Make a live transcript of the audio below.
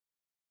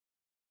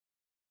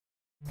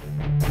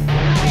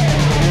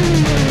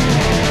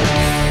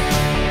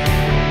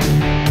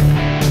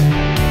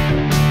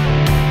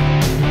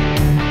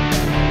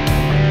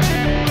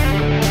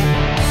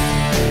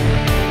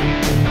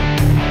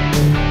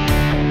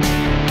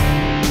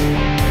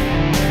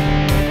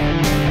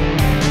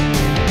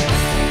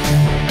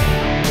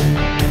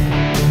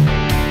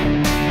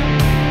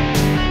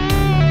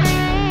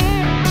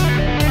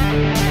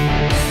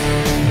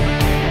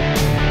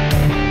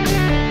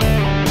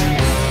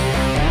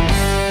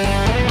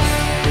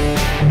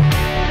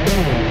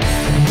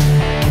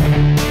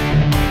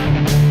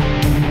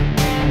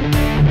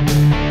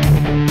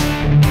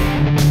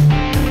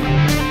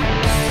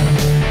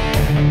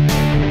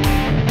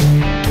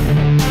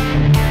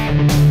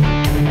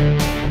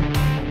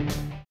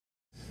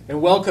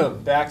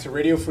Welcome back to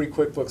Radio Free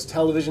QuickBooks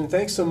Television.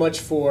 Thanks so much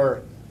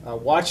for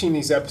watching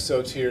these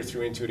episodes here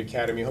through Intuit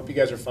Academy. I hope you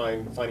guys are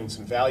finding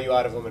some value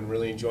out of them and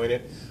really enjoying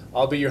it.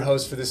 I'll be your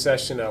host for this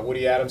session,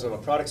 Woody Adams. I'm a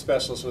product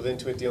specialist with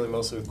Intuit, dealing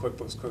mostly with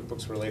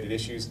QuickBooks related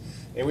issues.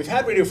 And we've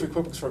had Radio Free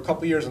QuickBooks for a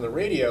couple years on the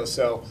radio,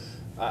 so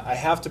I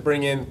have to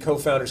bring in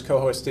co-founders,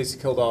 co-hosts Stacy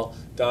Kildall,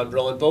 Don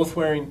Brillin, both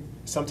wearing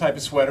some type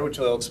of sweater, which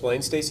I'll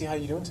explain. Stacy, how are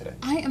you doing today?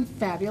 I am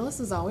fabulous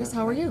as always.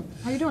 How are you?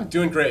 How are you doing?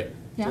 Doing great.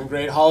 Yeah. Doing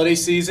great. Holiday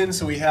season,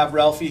 so we have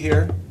Ralphie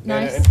here.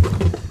 Nice. And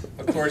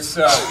of course,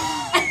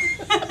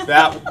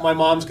 that my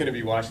mom's going to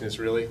be watching this.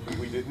 Really,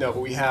 we did no,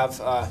 but we have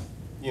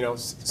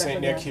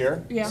Saint Nick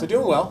here. Yeah. So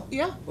doing well.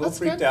 Yeah, a little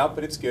freaked good. out,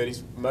 but it's good.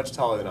 He's much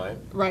taller than I am.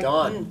 Right.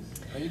 Don,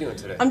 how are you doing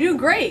today? I'm doing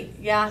great.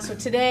 Yeah. So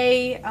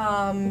today's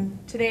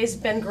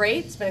been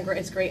great. It's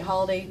a great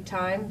holiday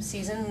time,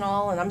 season and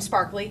all, and I'm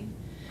sparkly.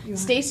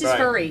 Stacy's Right.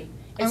 furry.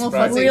 It's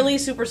Right. really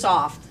super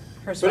soft. Her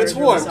But it's sweater's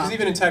warm really because soft.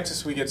 even in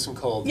Texas we get some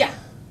cold. Yeah.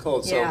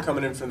 Cold, so Yeah.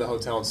 coming in from the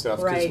hotel and stuff.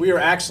 Because Right. we were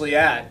actually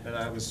at, and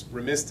I was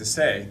remiss to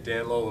say,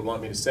 Dan Lowell would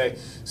want me to say,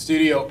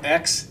 Studio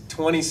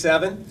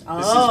X27. This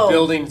Oh. is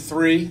Building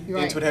 3,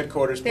 Right. Intuit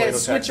headquarters, They had Plano,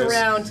 to switch Texas.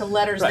 around to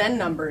letters Right. then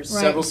numbers.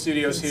 Right. Several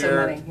studios So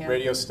here, many, yeah.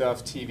 radio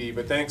stuff, TV.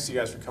 But thanks to you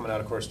guys for coming out,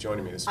 of course,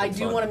 joining me. This I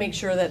do want to make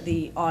sure that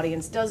the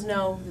audience does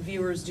know, the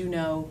viewers do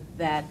know,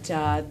 that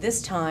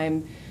this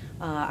time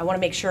I want to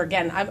make sure,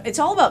 again, it's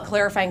all about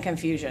clarifying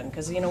confusion,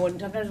 because when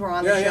sometimes we're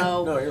on the Yeah,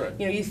 show, no, you're right.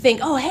 you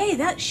think, oh, hey,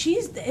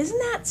 isn't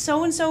that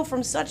so-and-so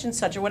from such and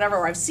such or whatever,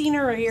 or I've seen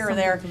her here or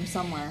there. From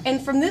somewhere.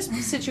 And from this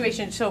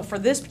situation, so for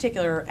this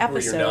particular not.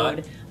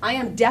 episode, I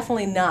am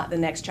definitely not the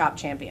next Chop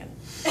champion.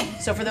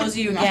 So for those of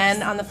you,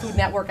 again, on the Food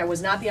Network, I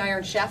was not the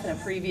Iron Chef in a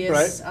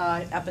previous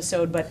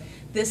episode, but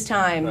this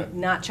time,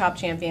 not Chop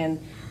champion.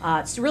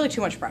 It's really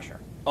too much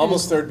pressure.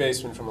 Almost third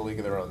baseman from a league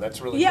of their own. That's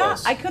really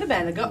close. I could have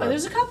been.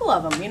 There's a couple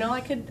of them.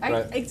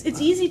 Right. It's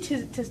easy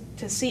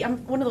to see. I'm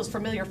one of those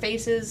familiar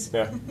faces.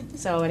 Yeah.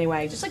 So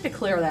anyway, just like to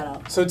clear that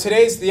up. So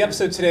the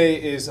episode today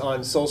is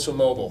on social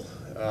mobile.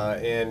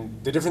 And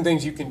the different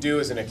things you can do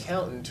as an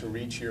accountant to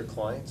reach your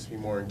clients, be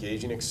more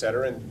engaging, et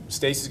cetera. And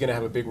Stacey's going to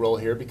have a big role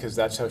here because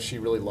that's how she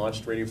really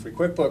launched Radio Free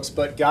QuickBooks,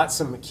 but got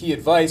some key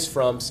advice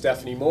from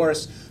Stephanie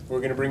Morris. We're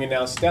going to bring in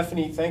now.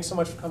 Stephanie, thanks so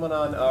much for coming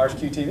on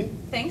RFQ-TV.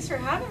 Thanks for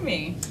having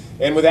me.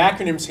 And with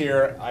acronyms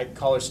here, I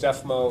call her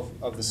Stephmo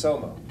of the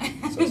SOMO.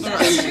 So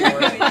Stephanie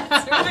Morris.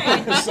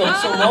 That's right.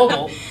 So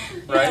mobile,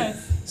 right?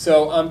 Yes.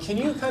 So can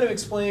you kind of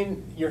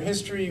explain your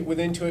history with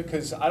Intuit?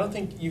 Because I don't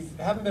think you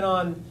haven't been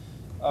on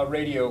a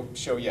radio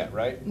show yet,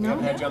 right? No,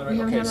 we haven't had you on the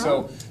we radio. haven't Okay,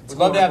 had so we'd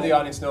love to have the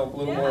audience know a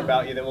little more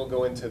about you, then we'll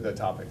go into the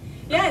topic.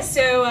 Yeah,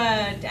 so,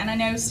 and I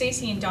know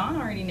Stacy and Dawn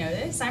already know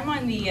this, I'm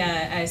on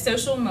the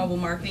social mobile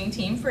marketing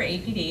team for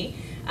APD.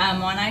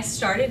 When I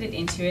started at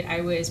Intuit,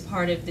 I was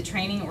part of the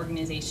training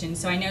organization,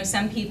 so I know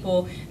some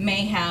people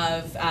may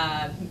have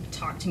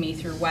talked to me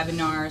through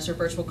webinars or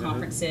virtual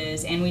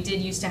conferences, and we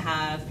did used to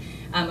have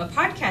a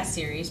podcast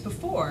series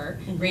before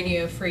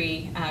Radio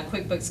Free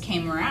QuickBooks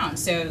came around,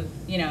 so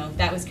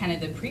that was kind of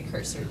the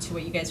precursor to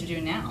what you guys are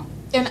doing now.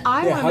 And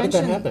I Yeah, how want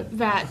did to that mention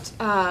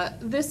that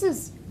this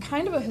is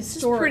kind of a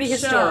historic pretty show.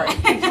 historic.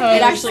 because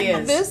It actually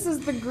is. This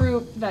is the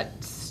group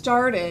that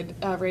started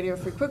Radio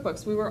Free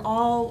QuickBooks. We were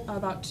all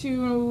about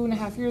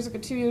 2.5 years ago,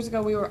 2 years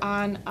ago, we were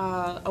on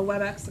a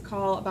WebEx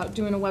call about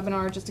doing a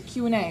webinar, just a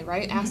Q&A,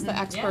 right? Ask the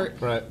expert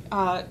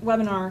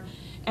webinar.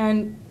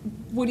 And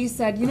Woody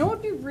said, you know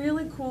what would be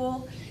really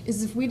cool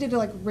is if we did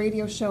a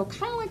radio show,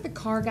 kind of like the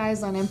car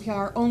guys on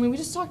NPR, only we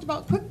just talked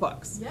about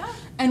QuickBooks. Yeah.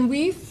 And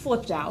we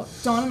flipped out.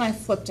 Dawn and I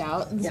flipped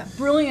out. It was a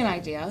brilliant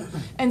idea.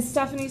 And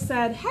Stephanie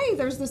said, hey,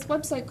 there's this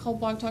website called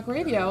Blog Talk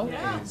Radio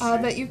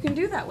that you can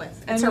do that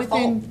with. It's and her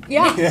fault.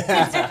 Yeah,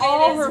 it's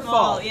all her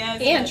fault.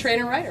 Yes, And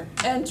trainer writer.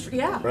 And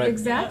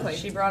exactly.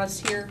 She brought us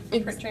here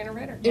for trainer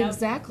writer.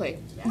 Exactly.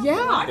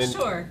 Watch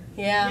tour.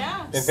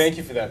 Yeah. And thank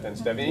you for that then,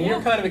 Stephanie. And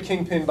you're kind of a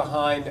kingpin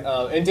behind,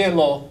 and Dan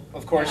Lowell,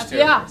 of course, too.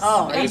 Yeah.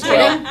 Oh, are you As well.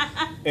 kidding?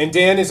 And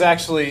Dan is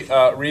actually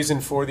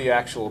reason for the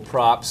actual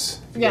props.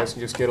 You guys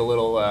can just get a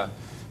little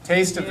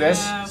taste of this.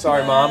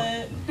 Sorry, Mom.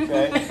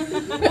 Okay.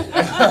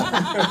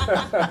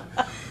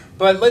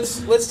 But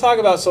let's talk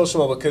about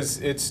social mobile because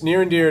it's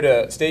near and dear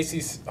to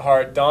Stacy's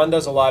heart. Dawn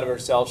does a lot of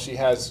herself. She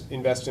has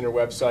invested in her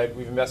website.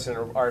 We've invested in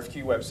her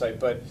RFQ website.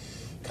 But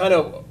kind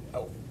of,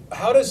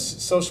 how does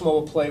social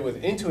mobile play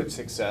with Intuit's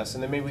success?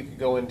 And then maybe we could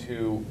go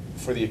into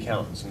for the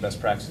accountants and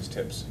best practice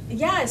tips.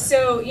 Yeah,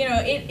 so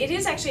it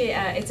is actually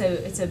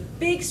it's a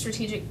big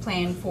strategic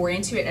plan for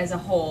Intuit as a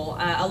whole.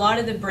 A lot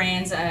of the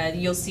brands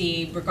you'll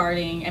see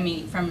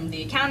regarding, from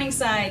the accounting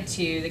side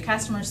to the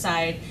customer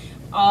side,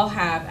 all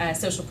have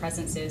social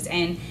presences,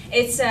 and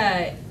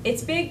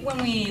it's big when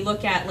we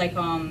look at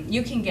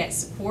you can get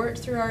support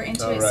through our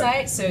Intuit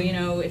site. So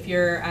if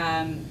you're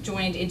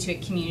joined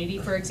Intuit Community,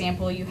 for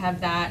example, you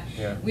have that.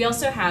 Yeah. We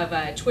also have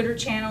a Twitter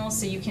channel,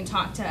 so you can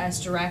talk to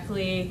us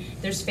directly.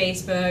 There's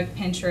Facebook,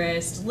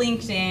 Pinterest,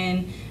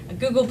 LinkedIn,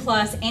 Google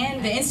Plus,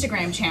 and the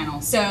Instagram channel.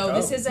 So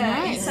this is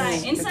inside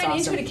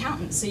awesome. Intuit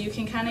accountants, so you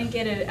can kind of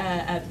get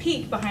a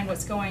peek behind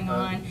what's going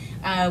on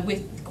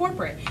with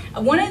corporate.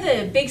 One of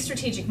the big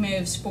strategic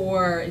moves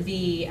for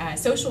the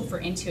social for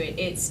Intuit,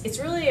 it's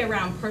really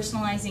around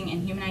personalizing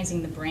and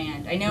humanizing the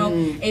brand. I know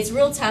it's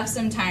real tough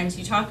sometimes.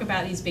 You talk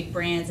about these big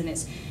brands and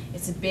it's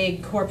a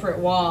big corporate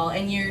wall,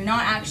 and you're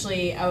not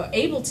actually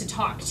able to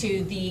talk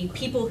to the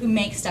people who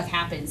make stuff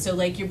happen. So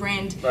like your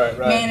brand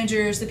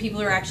managers, the people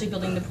who are actually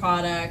building the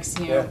products,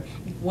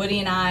 Woody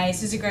and I,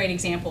 this is a great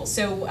example.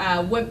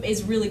 So what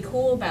is really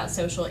cool about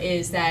social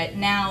is that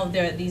now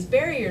these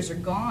barriers are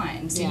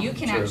gone. So you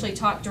can actually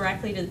talk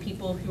directly to the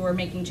people who are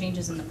making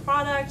changes in the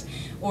product,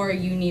 or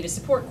you need a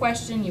support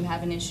question, you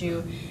have an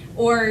issue,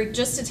 or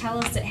just to tell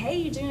us that, hey,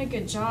 you're doing a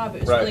good job.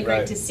 It was really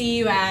great to see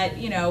you at,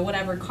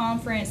 whatever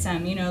conference,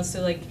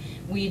 so like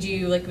we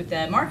do, like with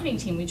the marketing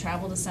team, we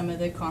travel to some of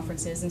the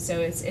conferences, and so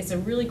it's a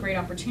really great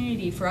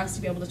opportunity for us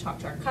to be able to talk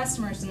to our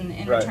customers and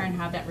in return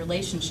have that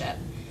relationship.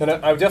 And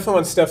I definitely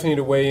want Stephanie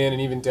to weigh in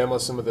and even demo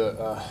some of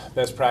the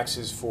best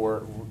practices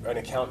for an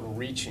accountant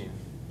reaching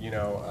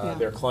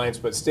their clients.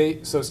 But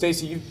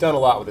Stacy, you've done a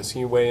lot with this.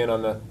 Can you weigh in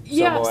on the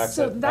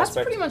so that's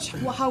pretty much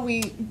how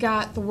we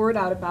got the word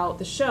out about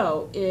the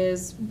show.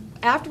 Is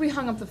after we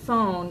hung up the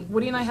phone,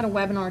 Woody and I had a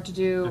webinar to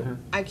do.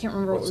 I can't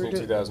remember what we were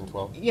doing.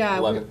 2012. Yeah,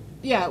 11.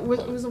 It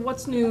was a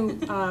What's New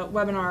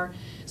webinar.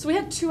 So we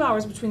had 2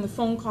 hours between the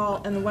phone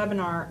call and the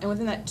webinar, and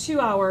within that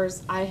 2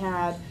 hours, I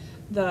had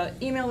the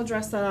email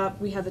address set up.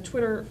 We had the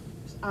Twitter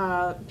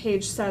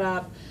page set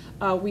up.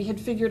 We had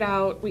figured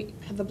out, we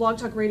had the Blog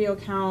Talk Radio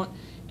account,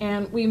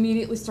 and we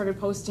immediately started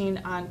posting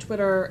on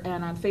Twitter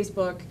and on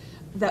Facebook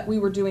that we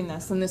were doing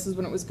this, and this is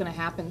when it was going to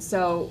happen.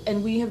 So,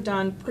 and we have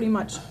done pretty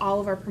much all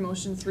of our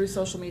promotion through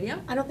social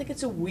media. I don't think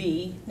it's a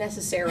we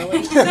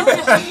necessarily.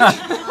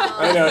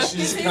 I know,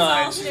 she's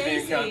kind. She's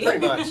being kind,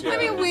 pretty much. Yeah. I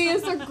mean, we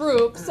as a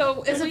group,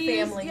 so as a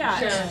family,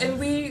 and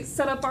we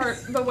set up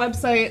the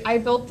website. I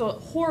built the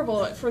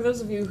horrible. For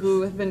those of you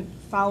who have been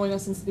following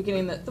us since the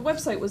beginning, the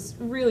website was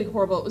really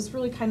horrible. It was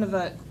really kind of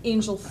a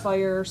Angel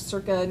Fire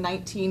circa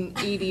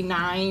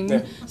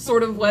 1989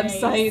 sort of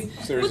website.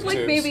 It looked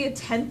like maybe a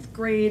 10th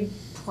grade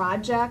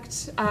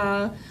project,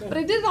 but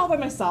I did it all by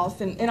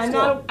myself, and I'm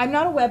not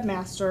a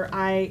webmaster.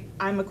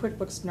 I'm a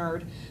QuickBooks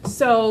nerd,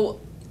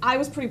 so I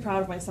was pretty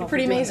proud of myself.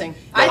 Pretty amazing.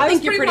 I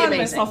think you're pretty proud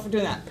amazing of myself for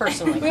doing that.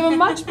 Personally, we have a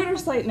much better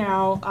site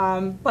now,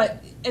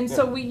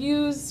 so we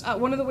used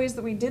one of the ways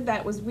that we did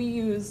that was we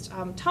used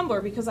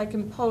Tumblr, because I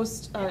can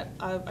post I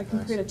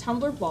can create a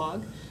Tumblr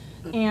blog,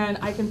 and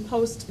I can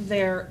post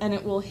there, and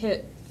it will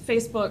hit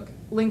Facebook,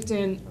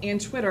 LinkedIn, and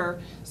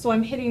Twitter. So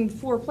I'm hitting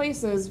 4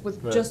 places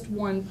with just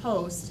one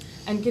post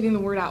and getting the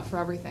word out for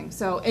everything.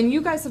 So, and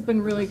you guys have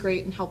been really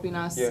great in helping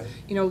us, the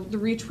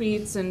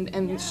retweets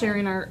and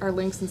sharing our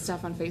links and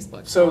stuff on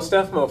Facebook. So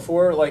Stephmo,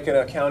 for like an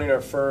accounting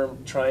or firm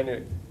trying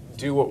to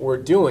do what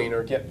we're doing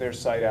or get their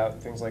site out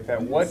and things like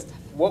that,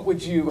 what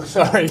would you,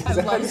 sorry. I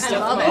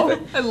love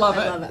it. I love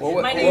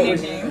it. My new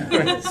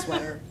nickname.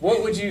 Sweater.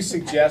 What would you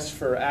suggest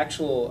for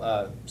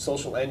actual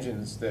social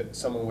engines that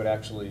someone would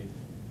actually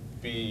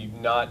be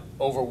not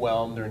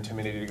overwhelmed or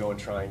intimidated to go and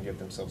try and get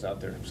themselves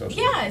out there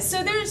socially? Yeah,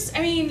 so there's,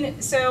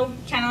 so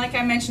kind of like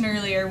I mentioned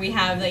earlier, we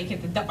have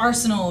like the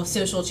arsenal of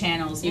social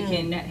channels. You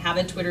can have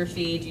a Twitter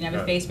feed, you can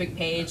have a Facebook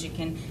page, you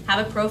can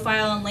have a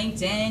profile on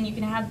LinkedIn, you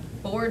can have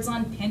boards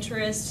on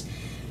Pinterest,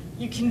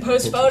 you can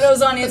post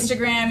photos on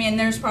Instagram, and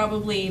there's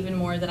probably even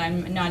more that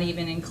I'm not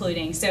even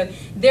including. So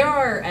there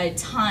are a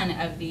ton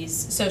of these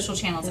social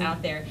channels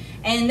out there,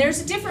 and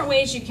there's different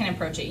ways you can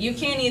approach it. You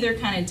can either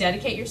kind of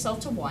dedicate yourself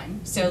to one.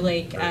 So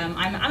like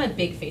I'm a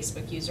big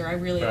Facebook user. I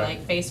really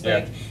like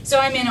Facebook, so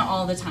I'm in it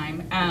all the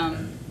time.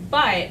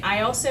 But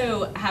I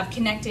also have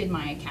connected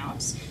my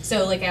accounts.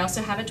 So like I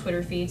also have a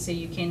Twitter feed, so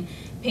you can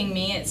ping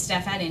me at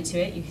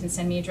Steph@Intuit. You can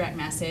send me a direct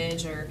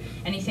message or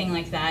anything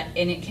like that,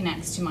 and it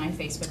connects to my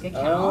Facebook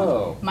account.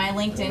 Oh, my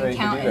LinkedIn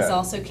account is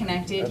also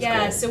connected.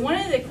 That's cool. So one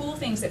of the cool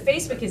things that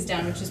Facebook has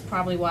done, which is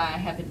probably why I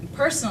haven't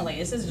personally,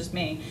 this is just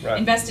me,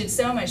 invested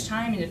so much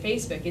time into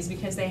Facebook, is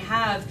because they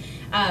have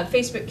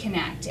Facebook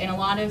Connect, and a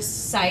lot of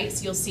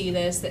sites, you'll see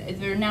this,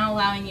 that they're now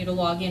allowing you to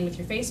log in with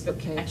your Facebook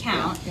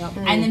account,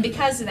 and then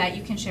because of that,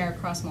 you can share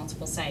across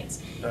multiple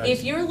sites.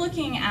 If you're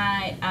looking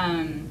at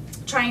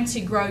trying to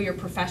grow your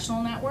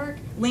professional network,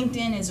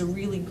 LinkedIn is a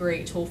really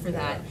great tool for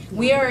that.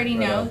 We already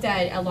know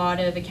that a lot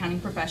of accounting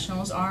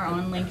professionals are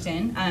on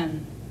LinkedIn.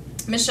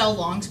 Michelle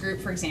Long's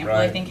group, for example,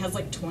 I think has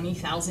like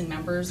 20,000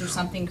 members or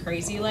something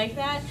crazy like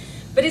that.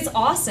 But it's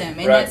awesome,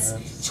 and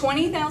that's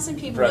 20,000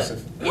 people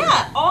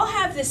that, all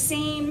have the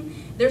same,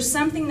 there's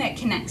something that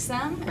connects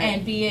them,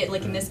 and be it,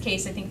 like in this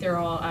case, I think they're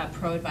all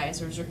pro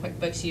advisors or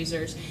QuickBooks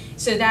users.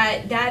 So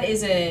that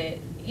is a,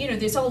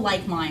 there's all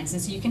like minds,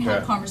 and so you can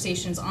have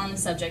conversations on the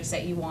subjects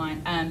that you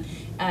want.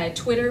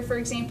 Twitter, for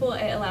example,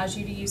 it allows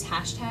you to use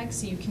hashtags,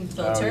 so you can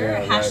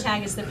filter.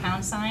 Hashtag is the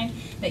 #sign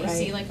that you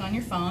see like on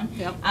your phone.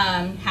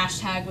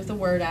 Hashtag with a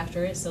word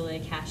after it, so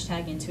like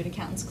hashtag Intuit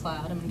Accountants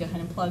Cloud. I'm gonna go ahead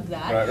and plug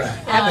that.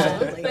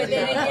 Absolutely. But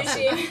then it gives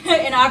you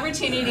an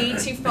opportunity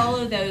to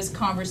follow those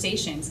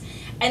conversations.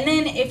 And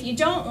then if you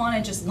don't want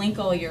to just link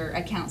all your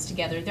accounts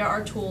together, there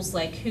are tools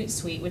like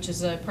Hootsuite, which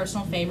is a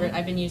personal favorite.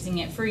 I've been using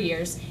it for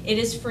years. It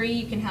is free.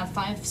 You can have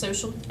 5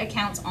 social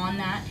accounts on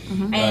that.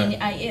 And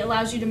it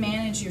allows you to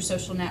manage your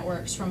social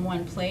networks from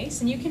one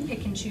place. And you can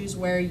pick and choose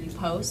where you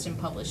post and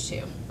publish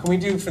to. Can we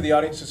do for the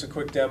audience just a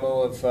quick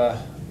demo of,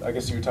 I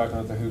guess you were talking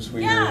about the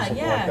Hootsuite or something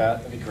like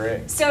that? That'd be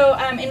great. So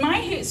in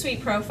my Hootsuite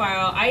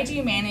profile, I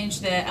do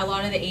manage a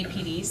lot of the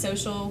APD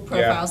social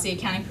profiles, the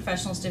Accounting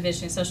Professionals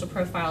Division social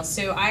profiles.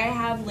 So I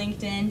have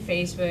LinkedIn,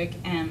 Facebook,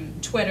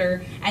 and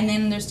Twitter, and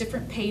then there's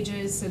different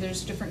pages, so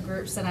there's different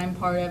groups that I'm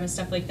part of and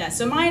stuff like that.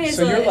 So mine is.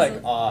 So you're like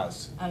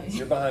Oz.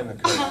 You're behind the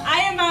curtain.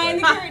 I am behind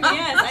the curtain.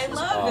 Yes, I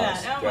love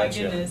that. Oh my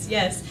goodness,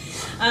 yes.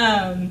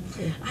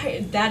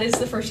 That is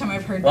the first time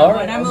I've heard that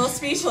one. I'm a little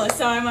speechless,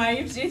 so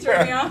you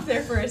threw me off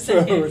there for a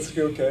second. It's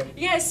okay.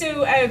 Yeah.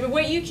 So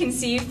what you can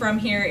see from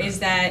here is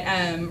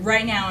that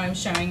right now I'm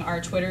showing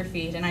our Twitter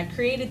feed, and I've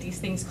created these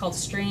things called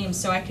streams,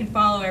 so I can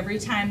follow every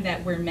time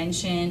that we're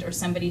mentioned or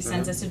somebody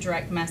sends us a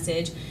direct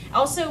message.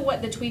 Also,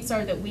 what the tweets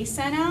are that we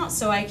sent out,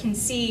 so I can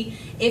see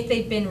if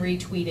they've been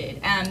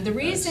retweeted. The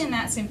reason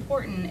that's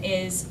important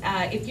is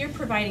if you're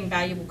providing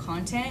valuable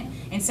content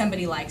and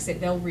somebody likes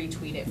it, they'll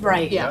retweet it.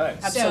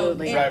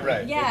 Absolutely. So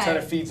It kind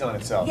of feeds on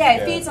itself.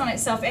 It feeds on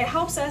itself. It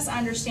helps us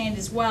understand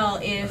as well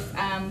if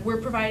we're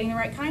providing the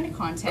right kind of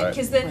content.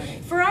 Because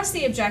for us,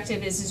 the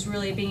objective is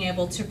really being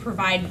able to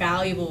provide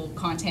valuable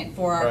content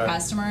for our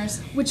customers.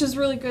 Which is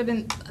really good,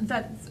 and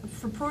that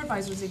for pro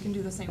advisors, they can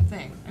do the same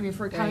thing. I mean,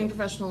 for accounting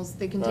professionals,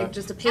 they can take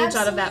just a page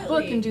out of that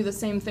book and do the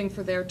same thing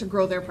to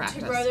grow their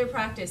practice. To grow their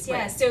practice,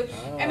 yeah. So,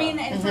 I mean,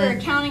 and for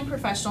accounting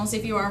professionals,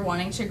 if you are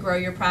wanting to grow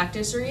your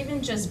practice or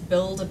even just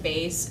build a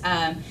base,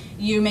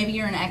 maybe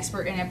you're an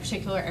expert in a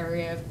particular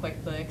area of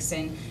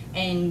QuickBooks,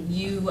 and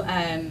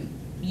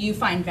you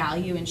find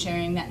value in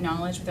sharing that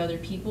knowledge with other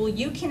people,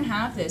 you can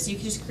have this. You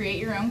can just create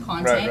your own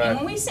content. And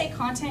when we say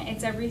content,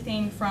 it's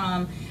everything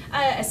from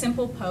a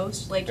simple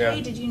post, like,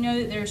 hey, did you know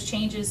that there's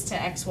changes to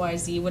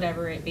XYZ,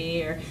 whatever it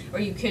be, or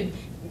you could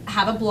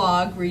have a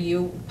blog where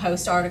you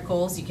post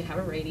articles. You could have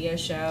a radio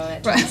show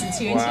that turns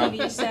into a TV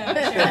show.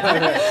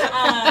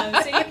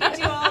 So you can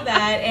do all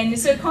that. And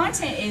so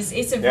content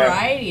it's a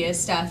variety of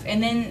stuff.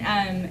 And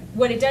then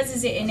what it does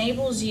is it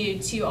enables you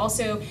to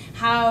also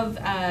have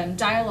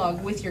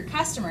dialogue with your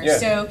customers.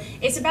 So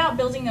it's about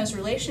building those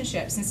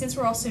relationships. And since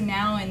we're also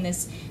now in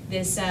this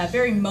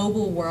very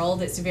mobile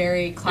world that's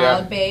very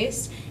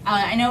cloud-based,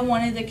 I know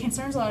one of the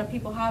concerns a lot of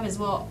people have is,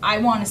 well, I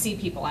want to see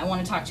people, I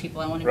want to talk to people,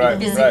 I want to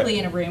be physically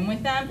in a room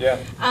with them.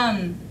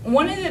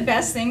 One of the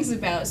best things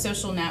about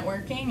social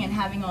networking and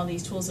having all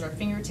these tools at our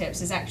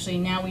fingertips is actually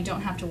now we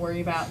don't have to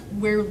worry about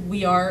where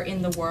we are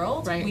in the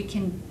world. We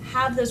can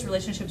have those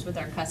relationships with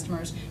our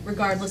customers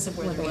regardless of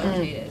where they're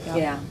located.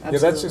 Absolutely. Yeah,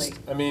 that's just,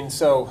 I mean,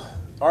 so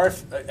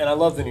and I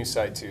love the new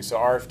site too. So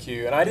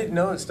RFQ, and I didn't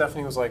know that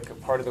Stephanie was like a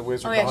part of the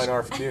wizard behind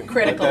RFQ.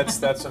 Critical.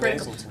 That's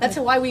amazing to me. That's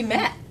why we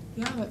met.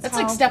 Yeah, that's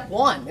like step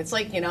one. It's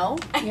like,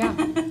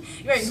 Right,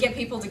 get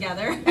people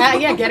together.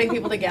 Getting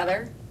people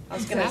together. I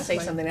was going to say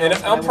something else.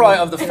 And I'm probably,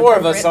 of the four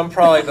of us, I'm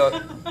probably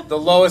the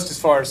lowest as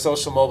far as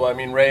social mobile. I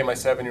mean, Ray, my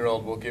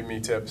 7-year-old, will give me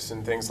tips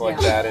and things like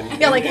that. And,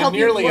 like and help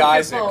nearly you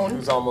Isaac, your phone.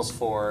 who's almost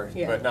 4,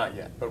 but not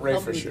yet. But Ray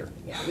for sure.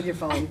 Yeah, with your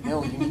phone.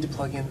 No, you need to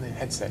plug in the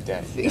headset,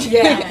 Dad.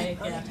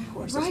 Of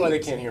course, that's why they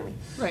can't hear me.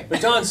 Right.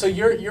 But Don, so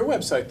your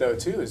website though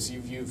too is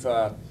you've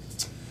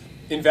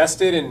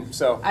invested in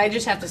I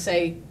just have to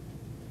say,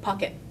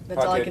 Puckett.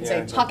 That's all I can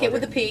say. Puckett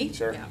with a P.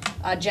 Sure.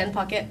 Jen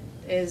Puckett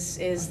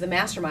is the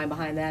mastermind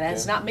behind that. And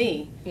it's not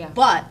me. Yeah.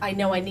 But I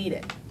know I need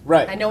it.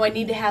 Right. I know I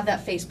need to have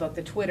that Facebook,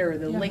 the Twitter,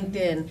 the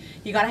LinkedIn.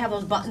 You got to have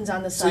those buttons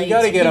on the site. So you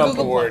got to get on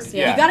board.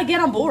 You got to get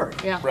on board.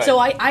 Yeah. Right. So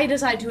I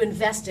decided to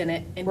invest in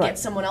it and get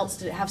someone else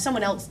to have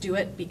someone else do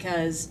it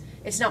because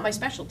it's not my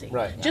specialty.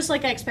 Right. Just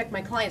like I expect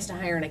my clients to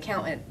hire an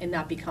accountant and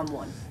not become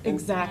one.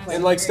 Exactly.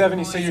 And like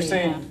Stephanie, so you're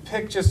saying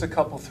pick just a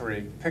couple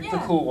 3. Pick the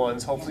cool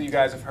ones. Hopefully you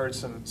guys have heard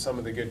some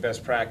of the good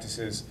best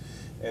practices,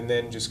 and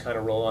then just kind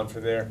of roll on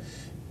from there.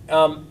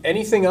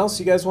 Anything else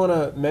you guys want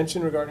to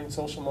mention regarding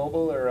social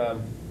mobile or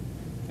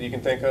that you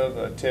can think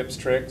of, tips,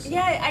 tricks?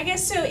 Yeah, I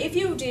guess so. If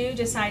you do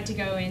decide to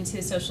go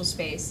into social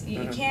space,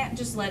 you can't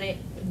just let it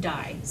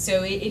die.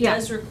 So it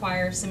does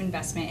require some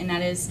investment, and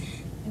that is,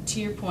 to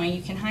your point,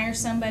 you can hire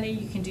somebody,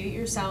 you can do it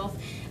yourself.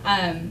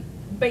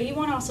 but you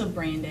want to also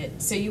brand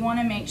it. So you want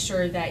to make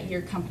sure that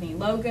your company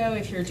logo,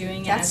 if you're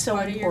doing it That's as so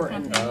part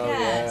important. of your company, Oh, yes.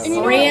 yeah. And you know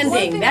what, one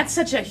Branding, thing- that's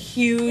such a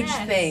huge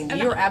Yes. thing.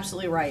 And You're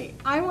absolutely right.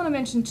 I want to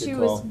mention too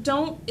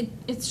call. is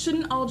it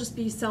shouldn't all just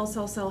be sell,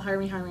 hire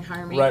me.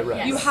 Right,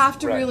 right. You Yes. have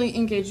to Right. really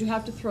engage. You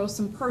have to throw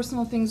some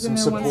personal things Some in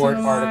there once support in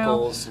a while.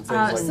 articles, some things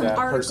like some that,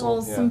 articles,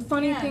 personal, yeah. some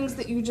funny Yeah. things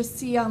that you just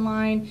see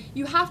online.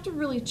 You have to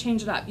really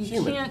change it up. You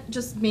Human. can't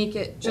just make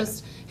it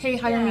just, hey,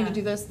 hire me Yeah. to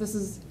do this. This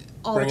is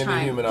all Bring the in the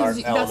time. human 'Cause art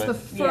that's the element.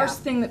 first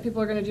Yeah. thing that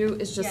people are going to do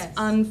is just Yes.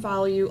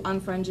 unfollow you,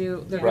 unfriend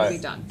you. They're Right. going to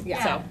be done.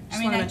 Yeah. So, I just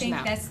mean, wanna I mention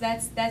think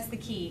that. that's the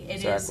key. It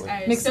is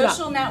Exactly. Mix it up.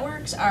 social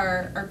networks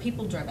are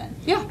people driven.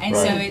 Yeah. And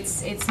Right.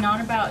 so it's not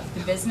about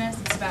the business,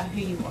 it's about who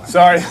you are.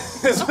 Sorry,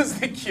 this was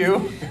the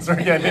cue, because we're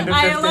getting into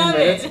 15 I love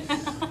minutes. it.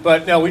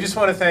 But no, we just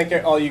want to thank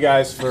all you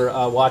guys for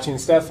watching.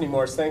 Stephanie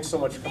Morse, thanks so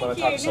much for coming on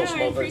Thank Talk you. Social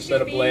No, I Mobile. It's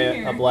been appreciate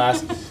being a here.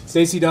 blast.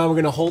 Stacey, Don, we're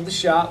going to hold the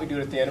shot. We do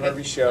it at the end of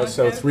every show.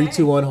 So Okay, 3, okay.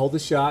 2, 1, hold the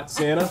shot.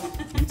 Santa,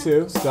 you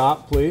too.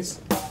 Stop, please.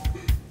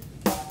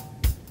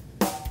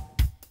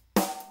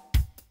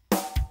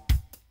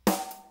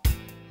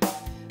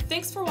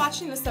 Thanks for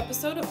watching this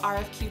episode of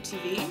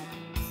RFQ-TV.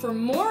 For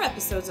more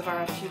episodes of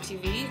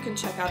RFQ-TV, you can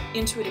check out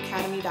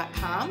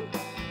intuitacademy.com.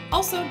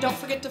 Also, don't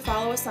forget to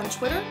follow us on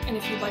Twitter, and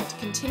if you'd like to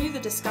continue the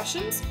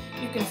discussions,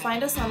 you can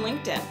find us on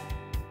LinkedIn.